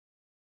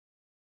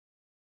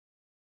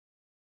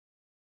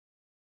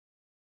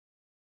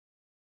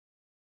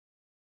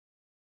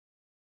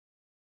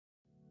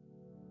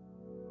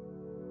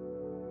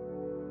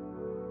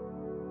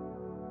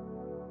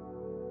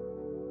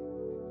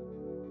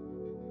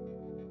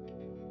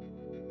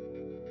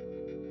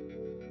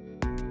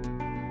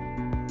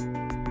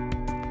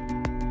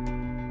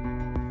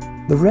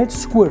The red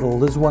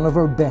squirrel is one of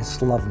our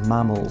best-loved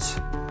mammals.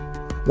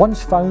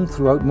 Once found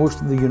throughout most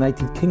of the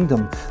United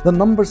Kingdom, the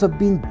numbers have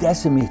been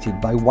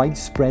decimated by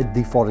widespread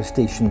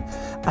deforestation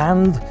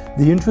and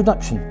the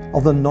introduction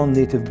of the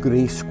non-native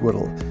grey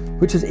squirrel,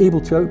 which is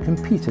able to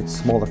outcompete its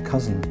smaller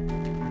cousin.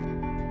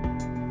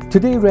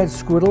 Today, red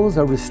squirrels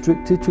are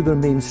restricted to their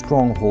main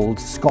stronghold,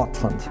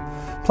 Scotland,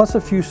 plus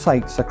a few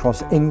sites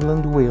across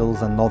England,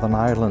 Wales and Northern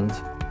Ireland.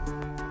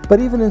 But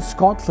even in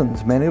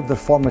Scotland, many of their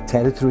former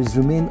territories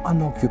remain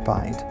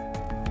unoccupied.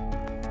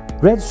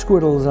 Red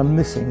squirrels are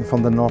missing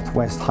from the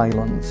northwest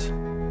Highlands.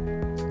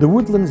 The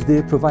woodlands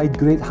there provide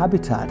great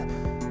habitat,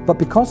 but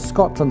because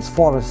Scotland's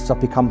forests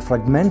have become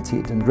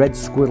fragmented and red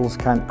squirrels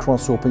can't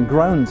cross open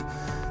ground,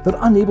 they're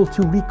unable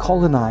to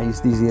recolonise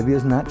these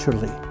areas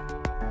naturally.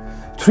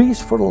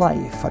 Trees for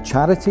Life, a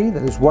charity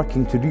that is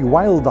working to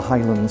rewild the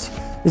Highlands,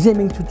 is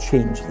aiming to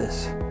change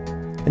this.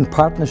 In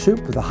partnership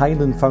with the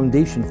Highland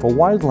Foundation for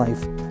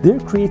Wildlife, they're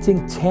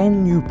creating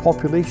 10 new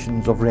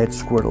populations of red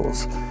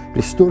squirrels,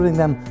 restoring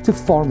them to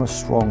former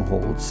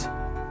strongholds.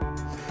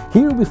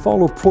 Here we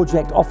follow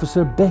Project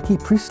Officer Becky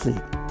Priestley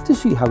to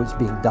see how it's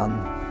being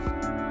done.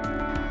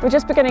 We're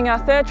just beginning our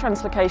third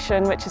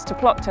translocation, which is to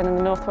Plockton in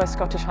the northwest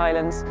Scottish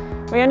Highlands.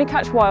 We only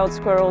catch wild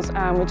squirrels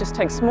and we just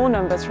take small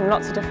numbers from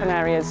lots of different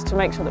areas to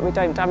make sure that we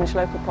don't damage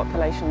local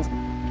populations.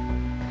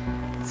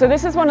 So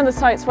this is one of the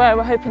sites where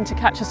we're hoping to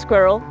catch a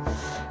squirrel.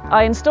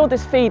 I installed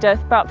this feeder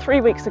about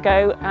 3 weeks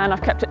ago and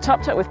I've kept it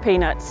topped up with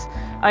peanuts.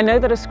 I know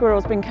that a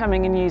squirrel's been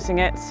coming and using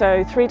it,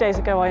 so 3 days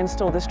ago I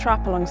installed this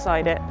trap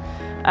alongside it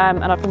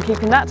and I've been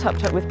keeping that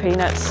topped up with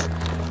peanuts.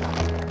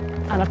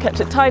 And I've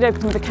kept it tied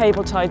open with a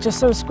cable tie just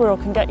so a squirrel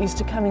can get used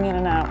to coming in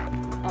and out.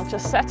 I'll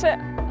just set it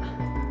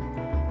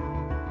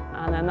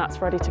and then that's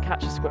ready to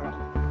catch a squirrel.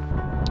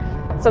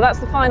 So that's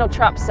the final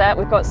trap set.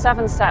 We've got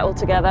 7 set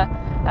altogether.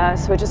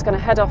 So we're just going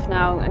to head off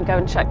now and go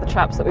and check the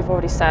traps that we've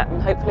already set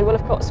and hopefully we'll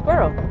have caught a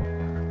squirrel.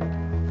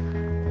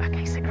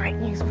 Okay, so great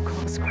news, we've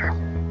caught a squirrel.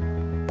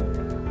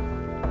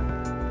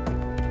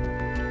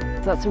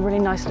 So that's a really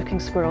nice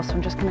looking squirrel, so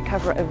I'm just going to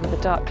cover it over with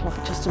a dark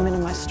cloth just to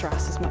minimise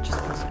stress as much as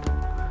possible.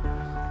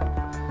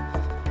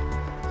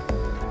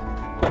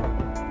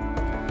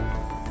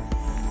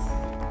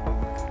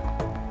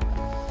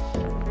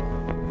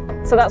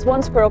 So that's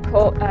one squirrel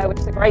caught, which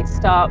is a great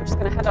start. We're just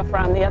going to head off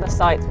around the other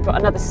sites. We've got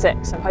another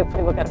 6, so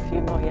hopefully we'll get a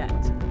few more yet.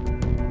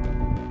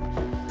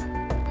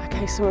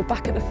 Okay, so we're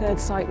back at the 3rd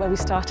site where we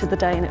started the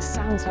day and it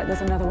sounds like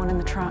there's another one in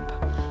the trap.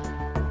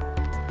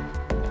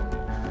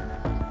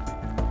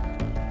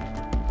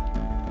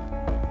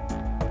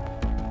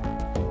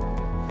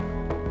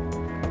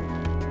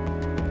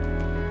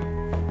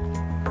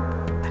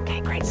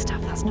 Okay, great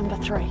stuff. That's number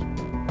 3.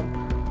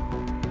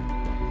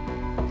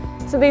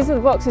 So these are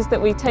the boxes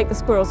that we take the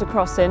squirrels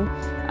across in.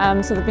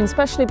 So they've been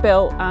specially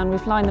built and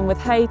we've lined them with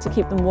hay to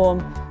keep them warm.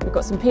 We've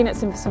got some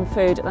peanuts in for some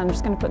food and I'm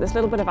just going to put this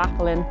little bit of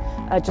apple in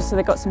just so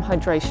they've got some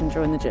hydration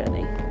during the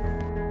journey.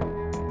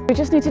 We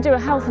just need to do a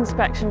health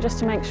inspection just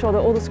to make sure that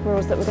all the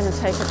squirrels that we're going to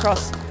take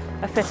across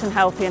are fit and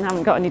healthy and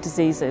haven't got any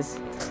diseases.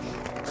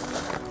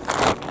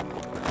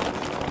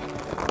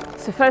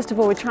 So first of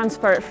all we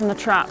transfer it from the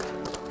trap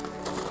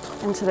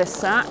into this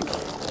sack.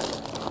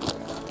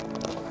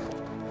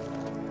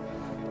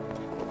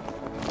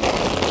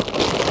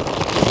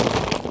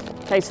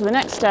 Okay, so the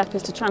next step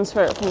is to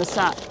transfer it from the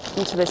sack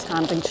into this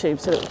handling tube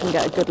so that we can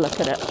get a good look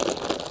at it.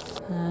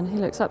 And he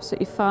looks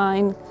absolutely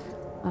fine.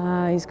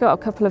 He's got a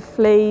couple of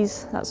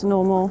fleas, that's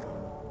normal.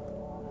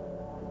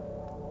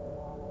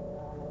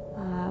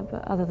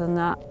 But other than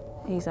that,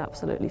 he's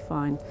absolutely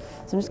fine.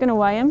 So I'm just going to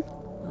weigh him.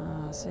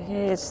 So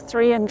here's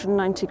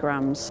 390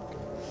 grams.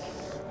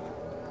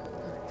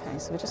 Okay,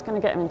 so we're just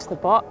going to get him into the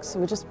box. So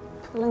we're just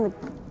pulling the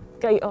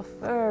gate off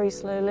very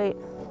slowly.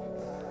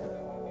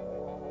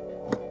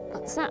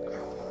 That's it.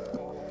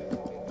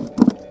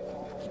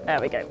 There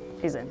we go,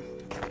 he's in.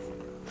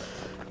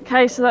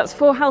 Okay, so that's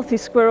 4 healthy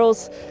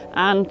squirrels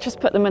and just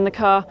put them in the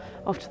car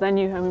off to their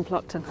new home in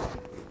Plockton.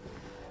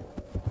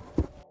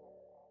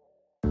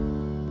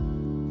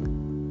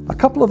 A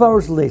couple of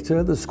hours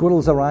later, the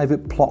squirrels arrive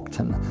at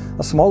Plockton,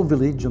 a small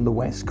village on the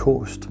west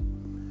coast.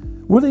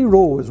 Willie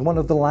Rowe is one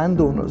of the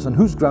landowners on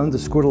whose ground the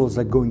squirrels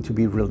are going to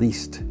be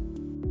released.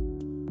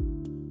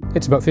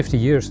 It's about 50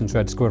 years since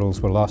red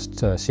squirrels were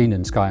last seen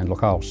in Skye and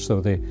Lochalsh,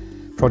 so the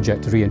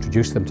project to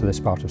reintroduce them to this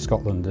part of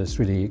Scotland is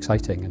really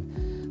exciting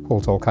and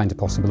holds all kinds of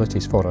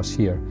possibilities for us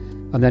here.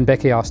 And then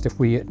Becky asked if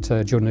we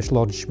at Journish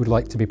Lodge would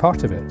like to be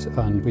part of it,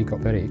 and we got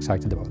very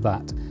excited about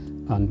that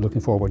and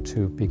looking forward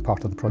to being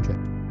part of the project.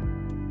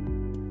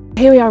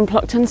 Here we are in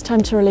Plockton, it's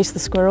time to release the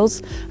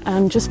squirrels.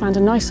 Just found a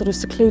nice sort of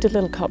secluded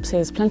little copse here.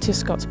 There's plenty of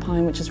Scots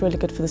pine, which is really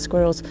good for the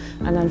squirrels.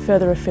 And then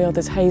further afield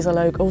there's hazel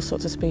oak, all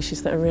sorts of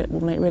species that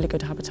will make really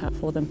good habitat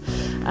for them.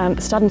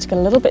 It's starting to get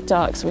a little bit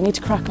dark, so we need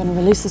to crack on and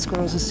release the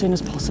squirrels as soon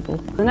as possible.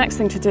 The next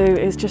thing to do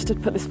is just to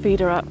put this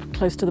feeder up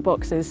close to the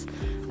boxes.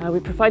 We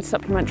provide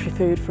supplementary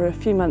food for a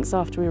few months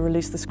after we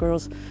release the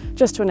squirrels,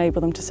 just to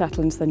enable them to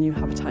settle into their new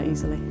habitat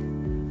easily.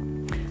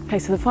 Okay,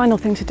 so the final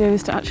thing to do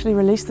is to actually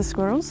release the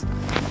squirrels.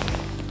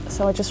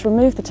 So I just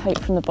remove the tape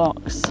from the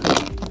box.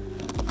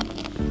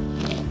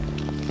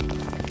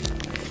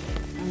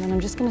 And then I'm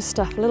just going to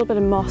stuff a little bit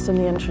of moss in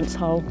the entrance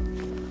hole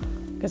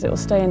because it will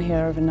stay in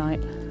here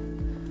overnight.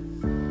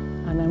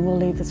 And then we'll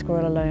leave the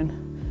squirrel alone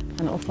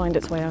and it will find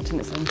its way out in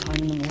its own time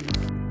in the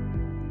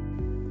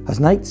morning. As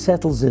night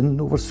settles in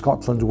over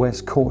Scotland's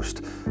west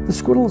coast, the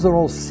squirrels are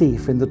all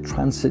safe in the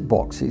transit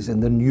boxes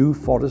in their new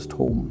forest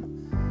home.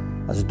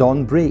 As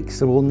dawn breaks,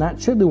 they will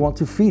naturally want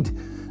to feed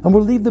and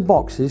will leave the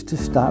boxes to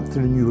start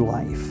their new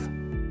life.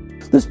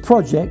 This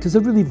project is a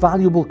really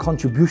valuable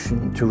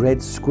contribution to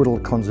red squirrel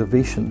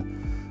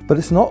conservation, but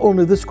it's not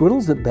only the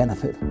squirrels that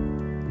benefit.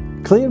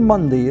 Claire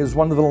Munday is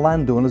one of the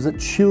landowners at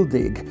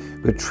Shieldig,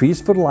 where Trees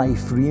for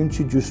Life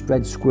reintroduced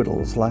red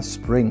squirrels last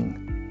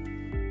spring.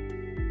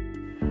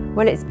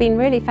 Well, it's been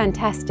really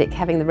fantastic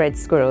having the red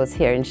squirrels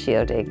here in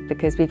Shieldig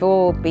because we've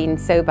all been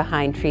so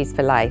behind Trees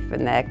for Life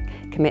and their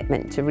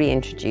commitment to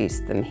reintroduce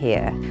them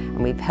here.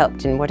 And we've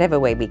helped in whatever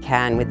way we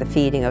can with the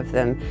feeding of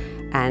them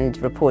and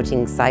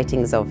reporting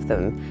sightings of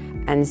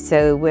them. And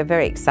so we're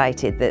very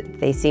excited that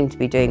they seem to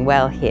be doing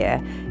well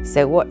here.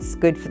 So what's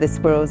good for the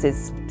squirrels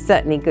is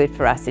certainly good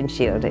for us in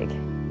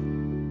Shieldig.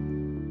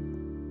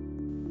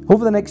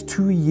 Over the next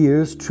 2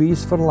 years,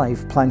 Trees for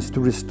Life plans to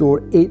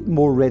restore 8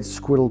 more red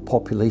squirrel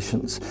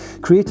populations,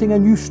 creating a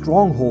new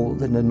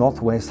stronghold in the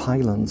northwest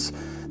Highlands.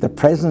 Their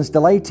presence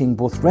delighting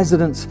both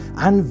residents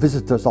and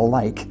visitors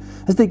alike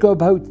as they go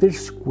about their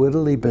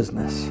squirrely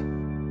business.